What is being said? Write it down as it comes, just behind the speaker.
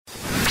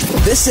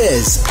This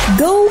is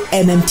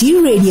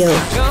GO-MMT Radio.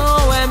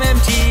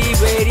 GO-MMT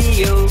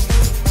Radio.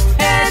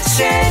 Let's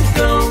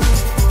go.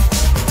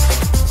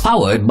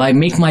 Powered by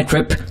Make My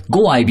Trip,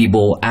 Go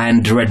IBBO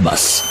and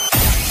Redbus.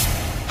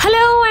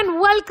 Hello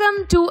and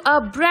welcome to a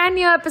brand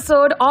new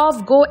episode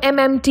of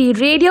GO-MMT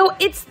Radio.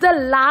 It's the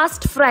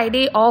last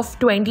Friday of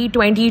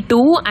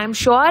 2022. I'm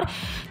sure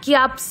कि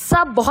आप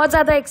सब बहुत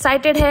ज़्यादा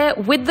excited है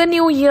with the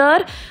new year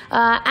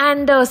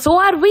and so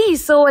are we.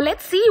 So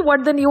let's see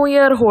what the new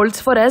year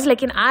holds for us.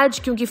 लेकिन आज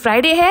क्योंकि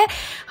Friday है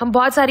हम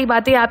बहुत सारी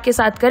बातें आपके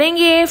साथ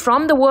करेंगे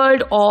from the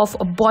world of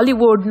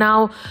Bollywood.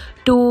 Now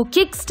to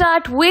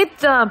kickstart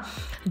with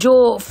जो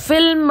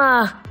film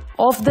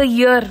of the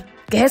year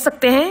कह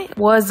सकते हैं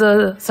was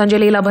Sanjay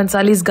Leela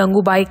Bhansali's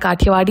Gangubai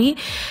Kathiawadi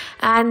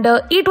and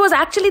it was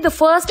actually the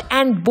first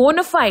and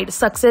bona fide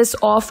success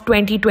of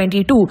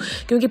 2022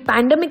 क्योंकि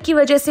पैंडमिक की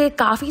वजह से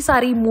काफ़ी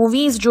सारी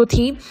मूवीज़ जो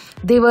थी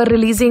they were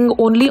releasing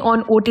only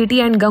on OTT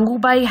and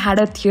Gangubai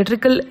had a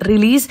theatrical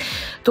release.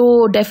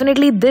 तो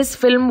definitely this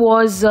film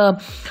was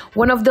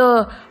one of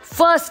the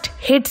first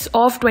hits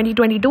of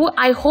 2022.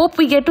 I hope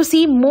we get to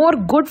see more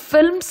good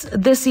films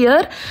this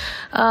year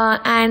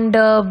and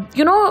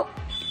you know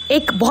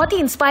एक बहुत ही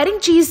inspiring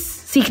चीज़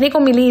सीखने को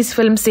मिली इस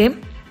film से.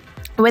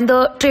 When the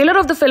trailer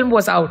of the film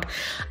was out,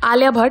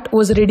 Alia Bhatt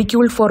was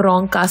ridiculed for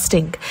wrong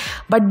casting.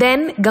 But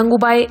then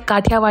Gangubai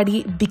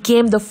Kathiawadi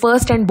became the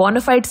first and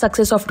bona fide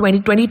success of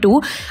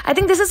 2022. I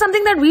think this is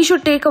something that we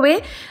should take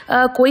away.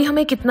 कोई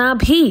हमें कितना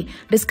भी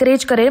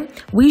discourage करे,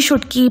 we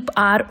should keep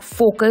our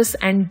focus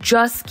and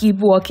just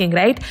keep working,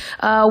 right?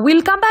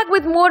 We'll come back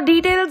with more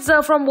details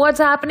from what's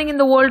happening in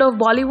the world of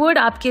Bollywood.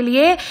 आपके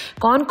लिए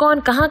कौन-कौन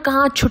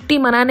कहाँ-कहाँ छुट्टी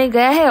मनाने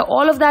गया है,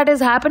 all of that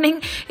is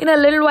happening in a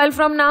little while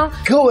from now.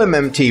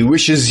 GO-MMT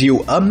wishes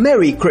you a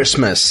Merry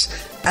Christmas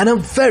and a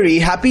very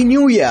Happy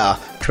New Year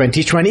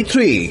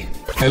 2023.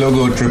 Hello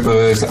Go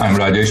Trippers, I'm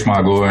Rajesh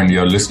Mago and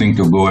you're listening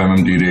to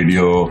Go-MMT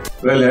Radio.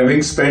 Well,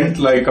 having spent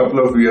like a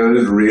couple of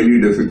years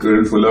really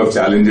difficult, full of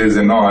challenges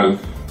and all,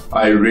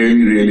 I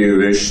really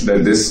wish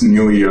that this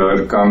new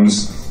year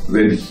comes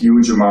with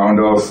huge amount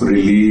of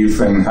relief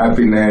and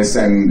happiness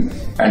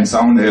and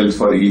sound health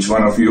for each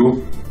one of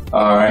you.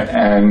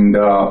 And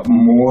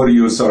more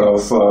you sort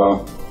of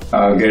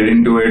get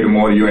into it,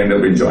 more you end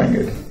up enjoying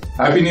it.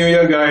 Happy New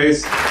Year,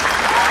 guys!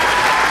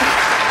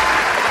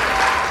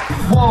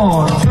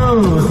 1,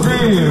 2,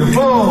 3,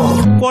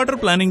 4 quarter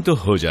planning तो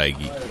हो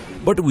जाएगी,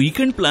 but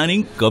weekend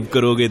planning कब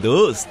करोगे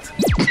दोस्त?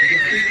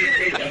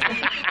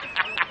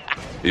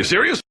 You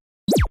serious?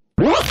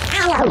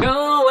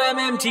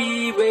 GO-MMT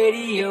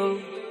Radio.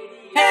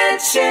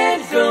 Let's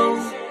go.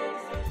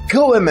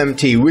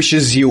 GO-MMT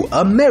wishes you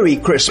a Merry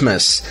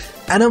Christmas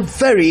and a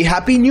very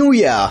Happy New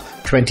Year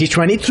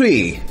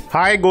 2023.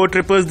 Hi Go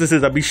Trippers, this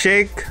is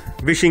Abhishek,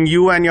 wishing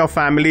you and your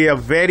family a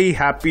very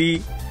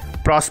happy,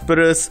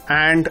 prosperous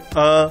and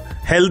a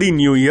healthy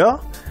new year.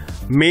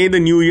 May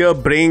the new year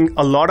bring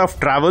a lot of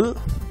travel,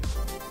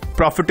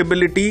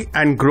 profitability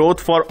and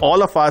growth for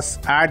all of us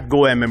at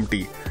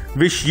GO-MMT.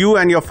 Wish you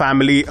and your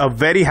family a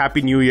very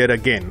happy new year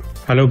again.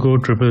 Hello Go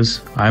Trippers,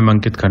 I am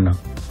Ankit Khanna,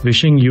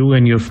 wishing you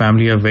and your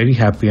family a very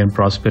happy and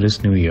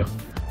prosperous new year.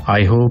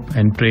 I hope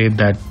and pray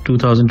that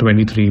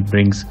 2023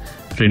 brings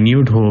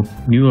renewed hope,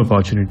 new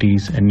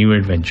opportunities and new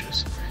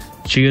adventures.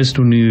 Cheers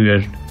to New Year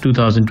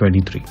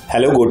 2023.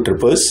 Hello Go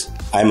Trippers,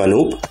 I'm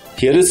Anoop.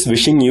 Here is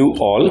wishing you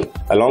all,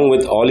 along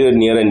with all your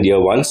near and dear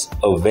ones,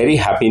 a very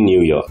happy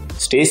new year.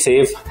 Stay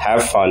safe,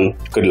 have fun,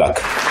 good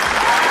luck.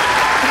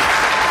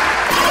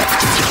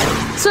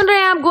 सुन रहे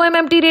हैं आप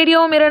GO-MMT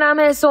radio. मेरा नाम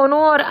है सोनू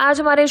और आज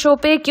हमारे show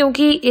पे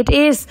क्योंकि it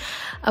is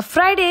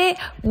Friday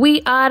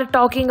we are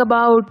talking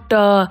about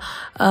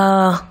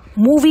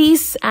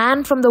movies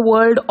and from the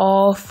world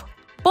of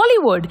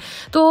Bollywood.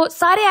 तो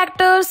सारे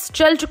एक्टर्स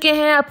चल चुके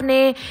हैं अपने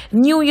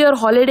न्यू ईयर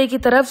हॉलीडे की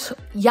तरफ.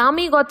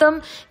 Yami Gautam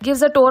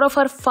gives a tour of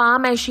her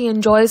farm as she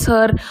enjoys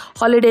her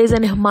holidays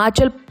in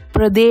Himachal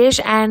Pradesh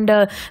and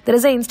there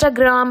is an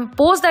Instagram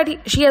post that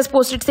she has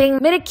posted saying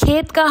मेरे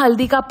खेत का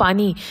हल्दी का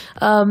पानी.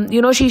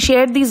 You know, she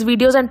shared these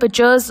videos and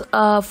pictures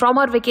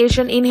from her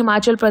vacation in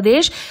Himachal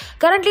Pradesh.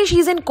 Currently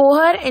she's in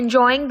Kohar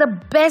enjoying the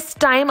best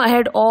time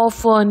ahead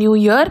of New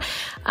Year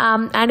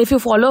and if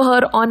you follow her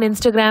on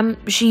Instagram,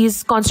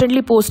 she's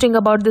constantly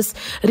posting about this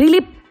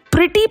really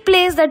pretty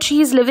place that she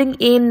is living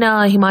in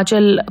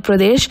Himachal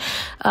Pradesh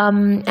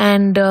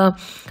and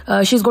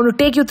she's going to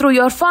take you through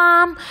your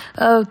farm.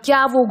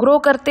 क्या वो grow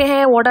करते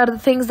हैं, what are the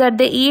things that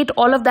they eat,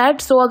 all of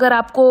that. So अगर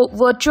आपको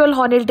virtual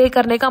holiday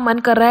करने का मन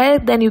कर रहा है,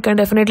 then you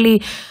can definitely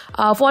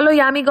follow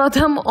Yami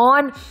Gautam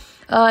on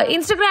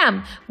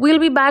Instagram.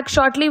 We'll be back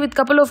shortly with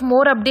a couple of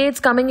more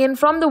updates coming in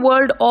from the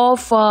world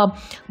of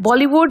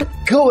Bollywood.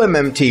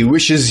 GO-MMT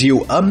wishes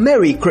you a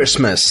Merry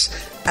Christmas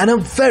and a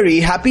very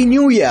Happy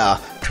New Year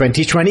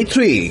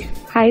 2023.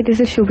 Hi, this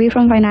is Shubhi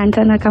from Finance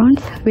and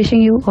Accounts.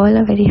 Wishing you all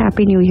a very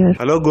happy new year.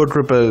 Hello, Go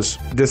Trippers.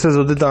 This is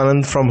Udit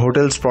Anand from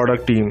Hotels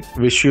Product Team.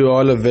 Wish you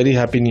all a very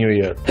happy new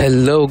year.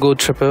 Hello, Go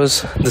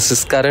Trippers. This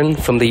is Karan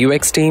from the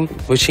UX team.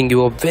 Wishing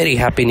you a very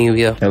happy new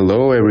year.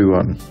 Hello,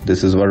 everyone.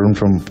 This is Varun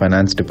from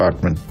Finance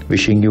Department.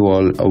 Wishing you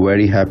all a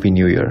very happy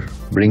new year.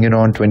 Bring it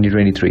on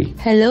 2023.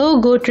 Hello,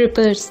 Go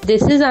Trippers.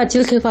 This is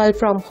Achal Khifal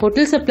from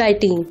Hotel Supply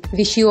Team.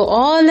 Wish you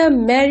all a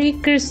Merry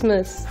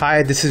Christmas.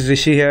 Hi, this is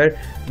Rishi here.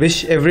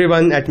 Wish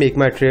everyone at Make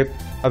My Trip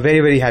a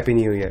very, very happy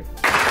new year.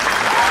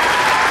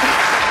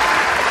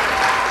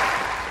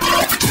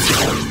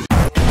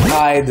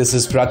 Hi, this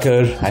is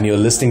Prakhar and you're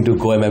listening to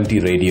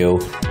GO-MMT Radio.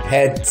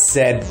 Head,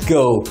 set,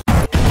 go.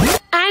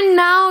 And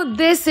now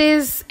this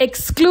is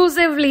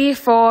exclusively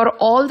for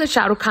all the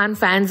Shah Rukh Khan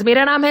fans.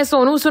 मेरा नाम है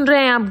सोनू, सुन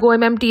रहे हैं आप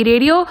GO-MMT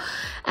radio.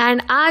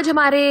 And आज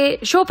हमारे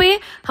show पे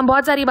हम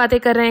बहुत सारी बातें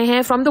कर रहे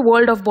हैं from the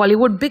world of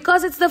Bollywood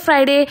because it's the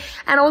Friday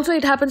and also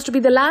it happens to be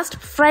the last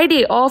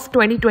Friday of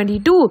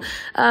 2022.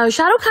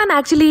 Shahrukh Khan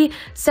actually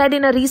said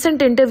in a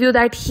recent interview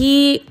that he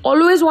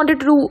always wanted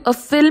to do a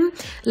film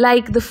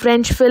like the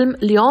French film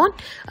Lion.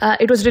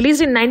 It was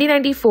released in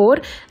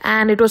 1994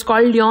 and it was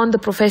called Lion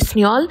the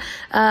Professionnel.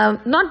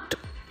 Not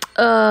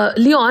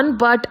Leon,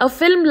 but a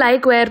film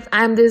like where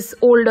I am this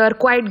older,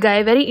 quiet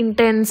guy, very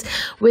intense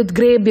with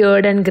grey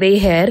beard and grey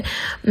hair,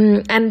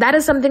 and that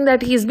is something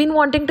that he's been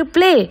wanting to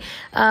play.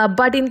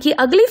 But इनकी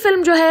अगली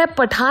film जो है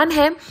पठान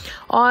है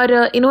और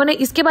इन्होंने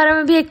इसके बारे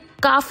में भी एक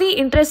काफी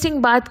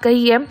इंटरेस्टिंग बात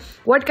कही है.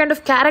 What kind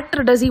of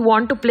character does he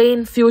want to play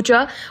in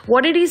future?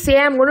 What did he say?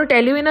 I'm going to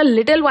tell you in a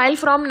little while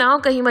from now.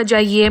 कहीं मत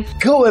जाइए.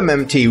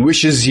 GO-MMT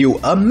wishes you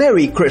a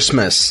Merry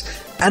Christmas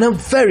and a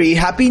very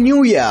Happy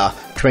New Year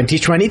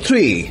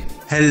 2023.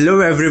 Hello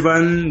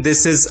everyone,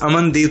 this is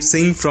Amandeep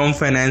Singh from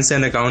Finance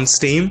and Accounts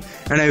team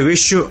and I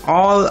wish you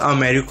all a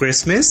Merry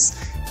Christmas.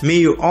 May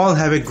you all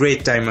have a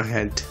great time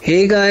ahead.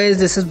 Hey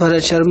guys, this is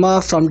Bharat Sharma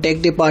from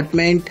Tech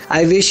Department. I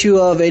wish you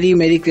a very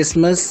Merry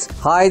Christmas.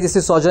 Hi, this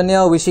is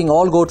Saujanya wishing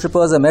all Go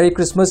Trippers a Merry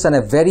Christmas and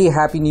a very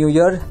Happy New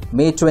Year.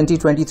 May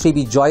 2023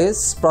 be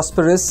joyous,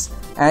 prosperous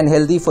and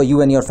healthy for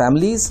you and your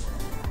families.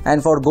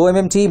 And for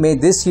GO-MMT, may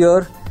this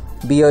year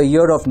be a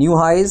year of new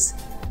highs,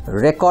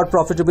 record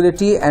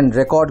profitability and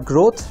record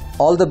growth.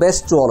 All the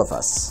best to all of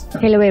us.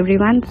 Hello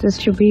everyone, this is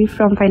Shubhi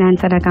from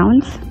Finance and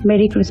Accounts.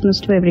 Merry Christmas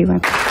to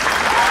everyone.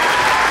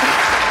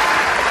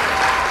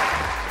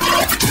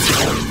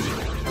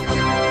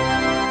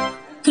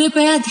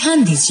 कृपया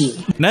ध्यान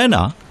दीजिए.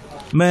 नैना,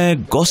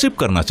 मैं gossip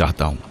करना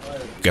चाहता हूँ,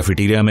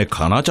 cafeteria में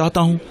खाना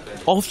चाहता हूँ,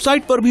 ऑफ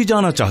साइट पर भी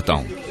जाना चाहता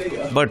हूँ,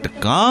 बट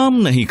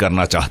काम नहीं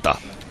करना चाहता.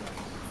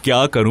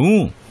 क्या करूँ?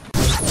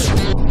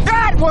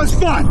 That was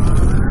fun.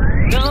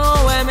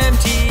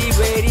 GO-MMT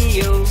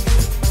Radio.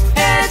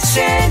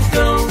 Let's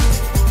go.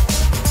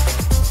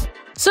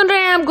 सुन रहे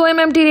हैं आप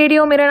GO-MMT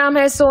रेडियो. मेरा नाम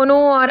है सोनू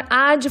और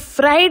आज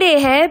फ्राइडे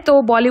है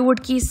तो बॉलीवुड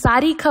की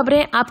सारी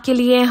खबरें आपके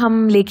लिए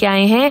हम लेके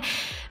आए हैं.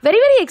 very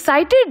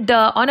excited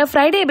on a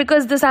Friday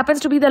because this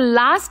happens to be the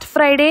last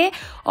Friday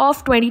of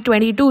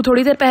 2022.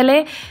 थोड़ी देर पहले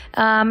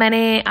मैंने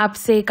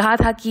आपसे कहा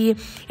था कि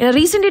in a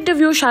recent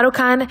interview Shahrukh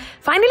Khan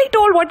finally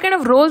told what kind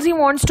of roles he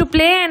wants to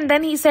play and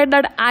then he said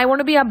that I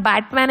want to be a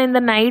Batman in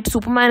the night,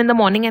 Superman in the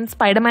morning and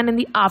Spider-Man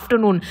in the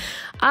afternoon.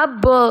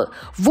 अब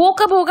वो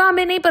कब होगा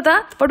हमें नहीं पता,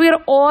 but we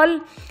are all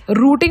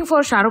rooting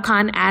for Shahrukh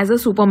Khan as a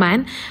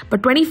Superman.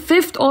 But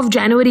 25th of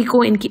January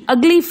को इनकी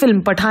अगली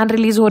फिल्म पठान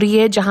रिलीज हो रही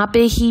है जहाँ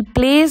पे he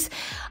plays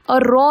a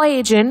raw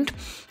agent.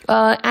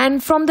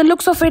 And from the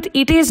looks of it,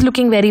 it is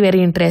looking very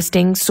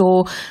interesting. So,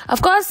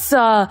 of course,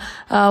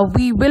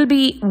 we will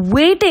be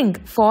waiting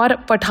for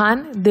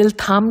Pathan, Dil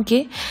Tham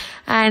Ke.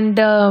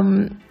 And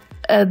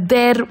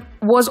there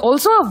was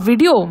also a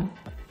video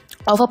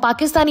of a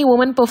Pakistani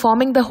woman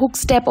performing the hook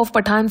step of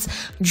Pathan's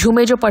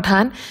Jhume Jo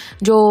Pathan,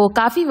 जो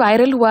काफी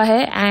viral हुआ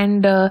है,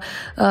 and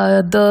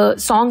the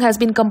song has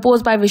been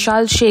composed by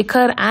Vishal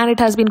Shekhar and it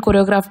has been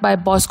choreographed by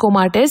Bosco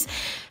Martis,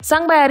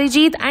 sung by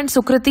Arijit and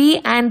Sukriti,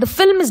 and the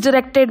film is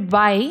directed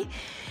by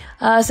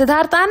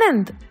Siddharth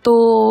Anand.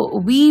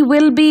 So we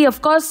will be,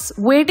 of course,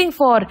 waiting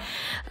for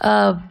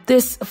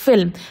this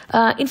film.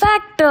 In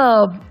fact,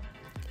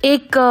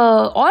 एक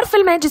और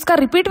film है जिसका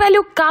repeat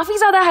value काफी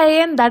ज्यादा है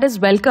and that is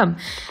welcome.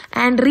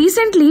 And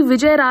recently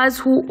Vijay Raj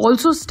who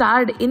also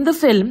स्टार्ड in the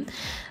film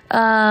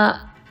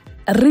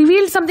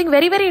revealed something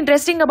very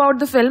interesting about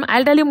the film.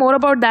 I'll tell you more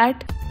about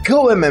that.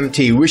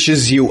 GO-MMT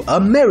wishes you a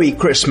Merry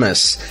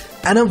Christmas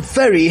and a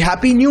very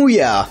Happy New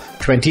Year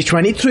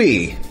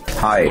 2023.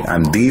 Hi,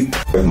 I'm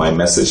Deep. My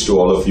message to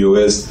all of you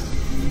is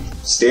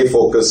stay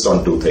focused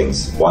on two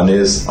things. One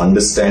is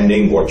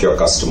understanding what your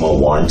customer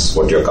wants,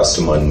 what your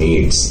customer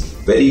needs.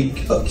 Very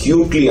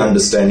acutely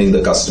understanding the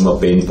customer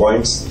pain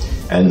points,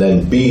 and then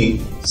B,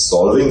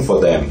 solving for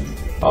them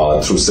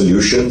through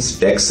solutions,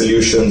 tech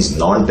solutions,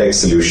 non-tech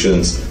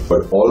solutions,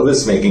 but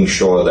always making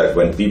sure that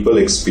when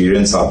people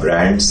experience our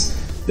brands,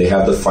 they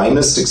have the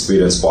finest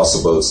experience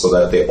possible so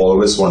that they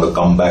always want to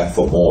come back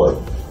for more,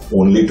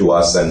 only to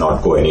us and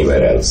not go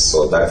anywhere else.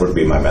 So that would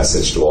be my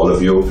message to all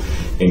of you.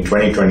 In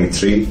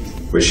 2023,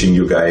 Wishing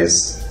you guys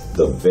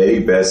the very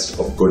best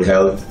of good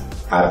health,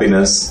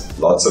 happiness,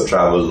 lots of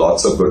travel,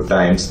 lots of good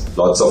times,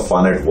 lots of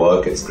fun at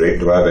work. It's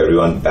great to have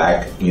everyone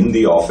back in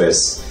the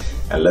office,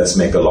 and let's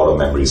make a lot of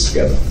memories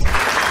together.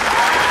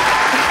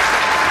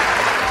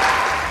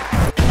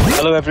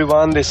 Hello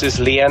everyone, this is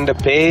Leander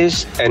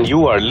Page and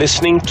you are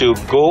listening to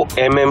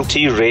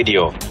GO-MMT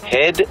Radio.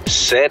 Head,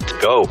 set,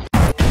 go.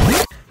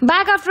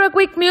 Back after a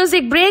quick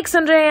music break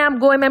सुन रहे हैं आप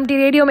GO-MMT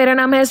radio. मेरा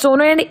नाम है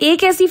Sonu and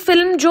एक ऐसी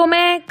film जो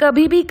मैं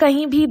कभी भी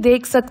कहीं भी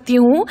देख सकती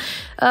हूँ।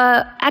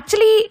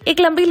 एक्चुअली एक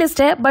लंबी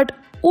लिस्ट है बट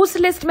उस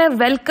लिस्ट में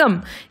वेलकम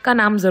का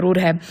नाम जरूर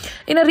है।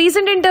 इन a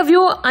recent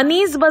interview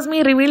Anees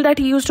Bazmee revealed that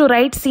he used to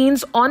right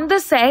scenes on the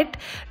set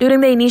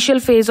during the initial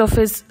phase of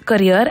his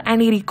career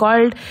and he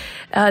recalled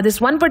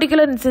this one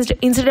particular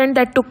incident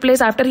that took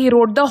place after he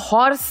wrote the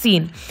horse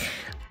scene,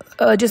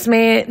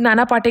 जिसमें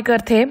नाना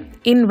पाटेकर थे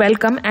इन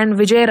welcome and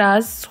Vijay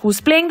Raj who is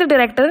playing the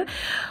director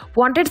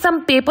wanted some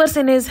papers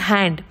in his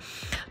hand.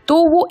 तो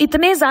वो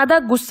इतने ज्यादा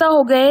गुस्सा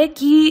हो गए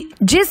कि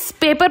जिस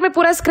पेपर में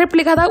पूरा स्क्रिप्ट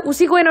लिखा था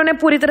उसी को इन्होंने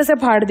पूरी तरह से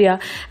फाड़ दिया।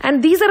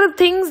 And these are the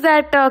things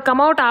that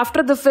come out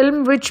after the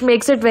film which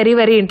makes it very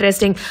very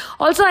interesting.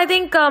 Also I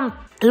think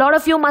lot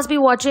of you must be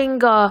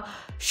watching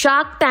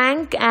Shark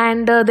Tank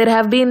and there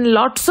have been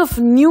lots of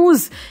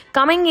news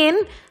coming in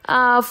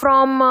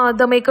from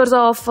the makers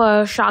of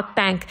Shark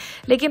Tank.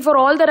 Lekin for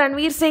all the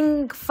Ranveer Singh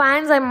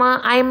fans,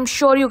 I'm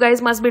sure you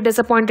guys must be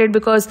disappointed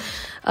because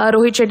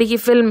Rohit Shetty ki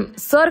film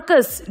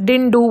Circus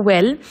didn't do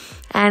well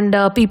and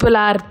people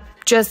are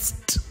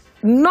just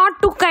not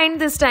too kind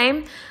this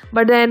time.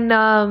 But then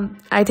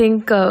I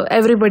think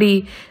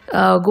everybody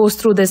goes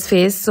through this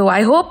phase. So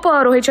I hope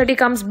Rohit Shetty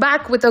comes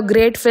back with a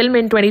great film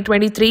in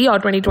 2023 or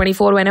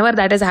 2024, whenever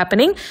that is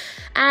happening.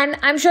 And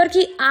I'm sure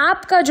कि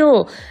आपका जो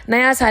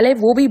नया साल है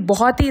वो भी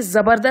बहुत ही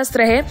जबरदस्त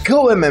रहे।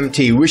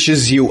 GO-MMT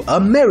wishes you a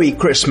Merry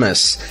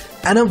Christmas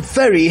and a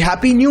very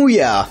Happy New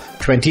Year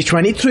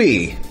 2023.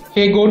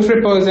 Hey Go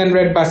Trippers and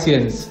Red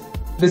Busians,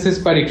 this is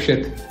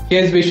Parikshit.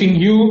 Here's wishing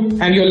you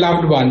and your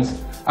loved ones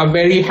a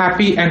very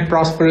happy and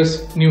prosperous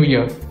new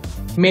year.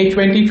 May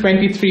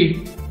 2023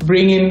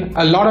 bring in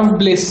a lot of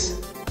bliss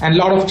and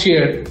lot of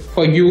cheer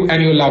for you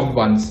and your loved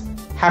ones.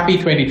 Happy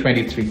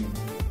 2023.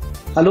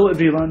 Hello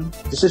everyone,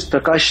 this is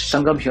Prakash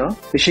Sangam here,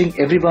 wishing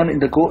everyone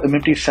in the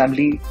GO-MMT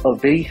family a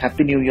very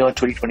happy new year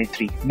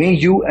 2023. May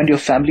you and your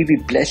family be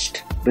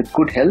blessed with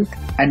good health,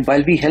 and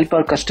while we help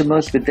our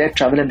customers with their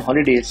travel and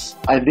holidays,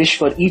 I wish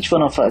for each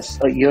one of us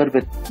a year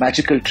with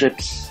magical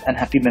trips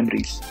and happy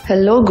memories.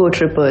 Hello Go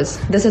Trippers,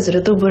 this is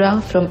Ritu Bura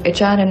from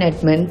HR and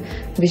Admin,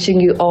 wishing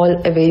you all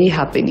a very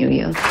happy new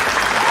year.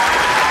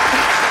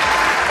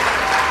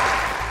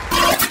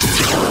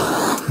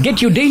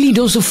 Get your daily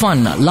dose of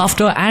fun,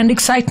 laughter and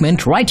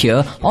excitement right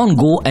here on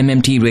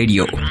GO-MMT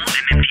Radio.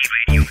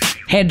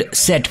 Head,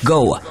 set, go.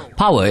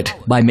 Powered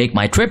by Make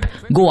My Trip,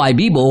 Go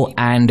Ibibo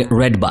and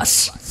Red Bus.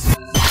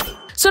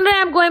 सुन रहे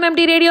हैं आप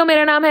GO-MMT radio.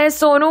 मेरा नाम है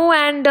Sonu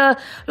and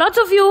lots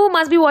of you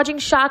must be watching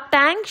shark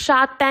tank.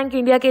 Shark tank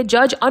India के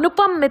जज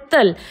Anupam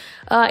Mittal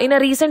in a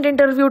recent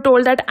interview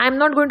told that I'm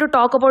not going to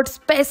talk about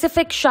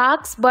specific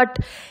sharks, but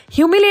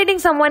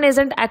humiliating someone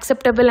isn't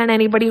acceptable and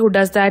anybody who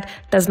does that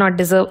does not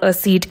deserve a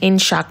seat in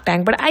Shark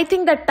Tank. But I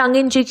think that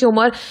tongue-in-cheek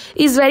humor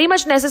is very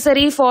much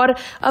necessary for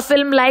a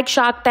film like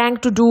Shark Tank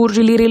to do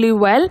really, really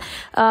well.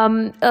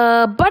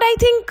 But I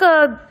think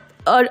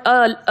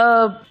a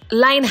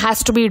line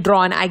has to be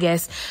drawn, I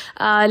guess.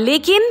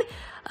 Lekin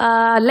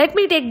let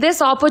me take this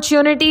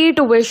opportunity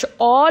to wish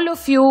all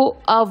of you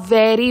a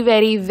very,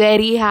 very,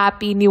 very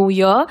happy new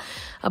year.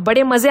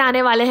 बड़े मज़े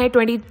आने वाले हैं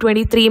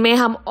 2023 में।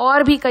 हम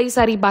और भी कई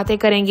सारी बातें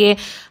करेंगे,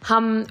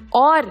 हम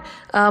और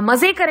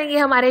मज़े करेंगे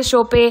हमारे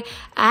शो पे,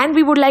 and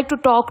we would like to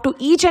talk to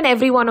each and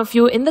every one of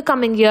you in the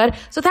coming year.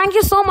 So thank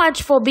you so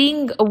much for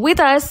being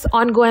with us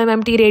on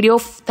GO-MMT Radio.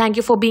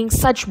 Thank you for being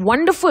such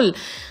wonderful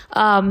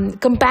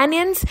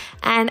companions,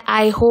 and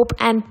I hope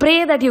and pray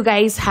that you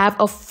guys have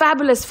a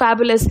fabulous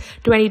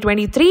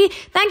 2023.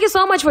 Thank you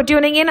so much for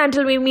tuning in.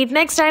 Until we meet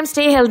next time,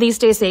 stay healthy,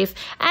 stay safe,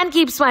 and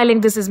keep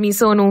smiling. This is me,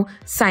 Sonu,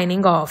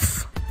 signing off.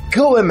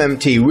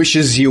 GO-MMT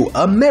wishes you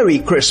a Merry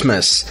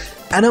Christmas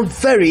and a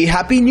very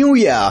Happy New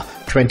Year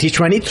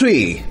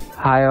 2023.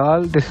 Hi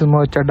all, this is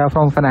Mohit Chadda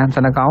from Finance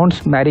and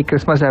Accounts. Merry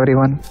Christmas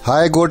everyone.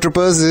 Hi Go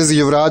Trippers, this is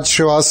Yuvraj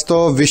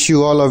Srivastav. Wish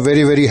you all a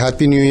very, very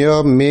happy new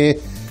year. May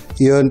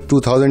year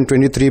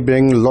 2023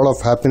 bring a lot of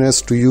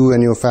happiness to you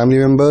and your family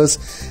members,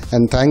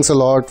 and thanks a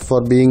lot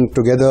for being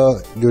together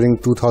during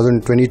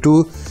 2022.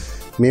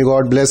 May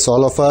God bless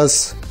all of us.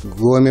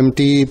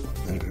 GO-MMT,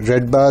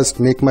 Red Bus,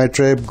 Make My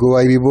Trip, Go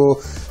Ibibo,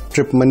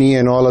 Trip Money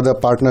and all other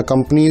partner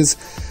companies,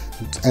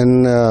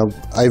 and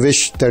I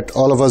wish that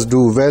all of us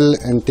do well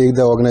and take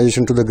the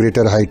organization to the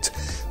greater heights.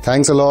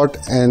 Thanks a lot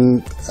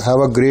and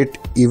have a great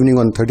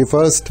evening on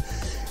 31st.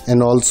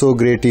 And also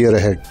great year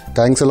ahead.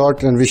 Thanks a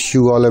lot and wish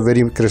you all a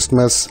very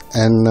Christmas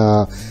and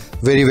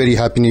very, very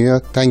happy new year.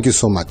 Thank you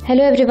so much.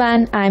 Hello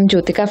everyone, I'm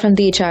Jyotika from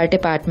the HR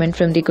department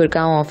from the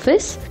Gurgaon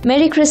office.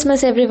 Merry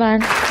Christmas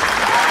everyone.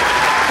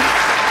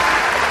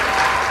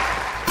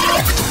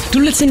 To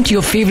listen to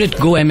your favorite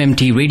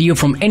Go-MMT radio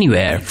from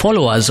anywhere,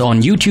 follow us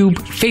on YouTube,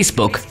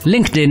 Facebook,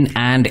 LinkedIn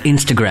and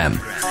Instagram.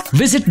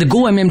 Visit the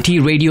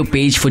Go-MMT radio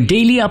page for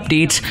daily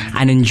updates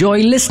and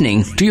enjoy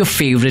listening to your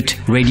favorite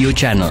radio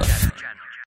channel.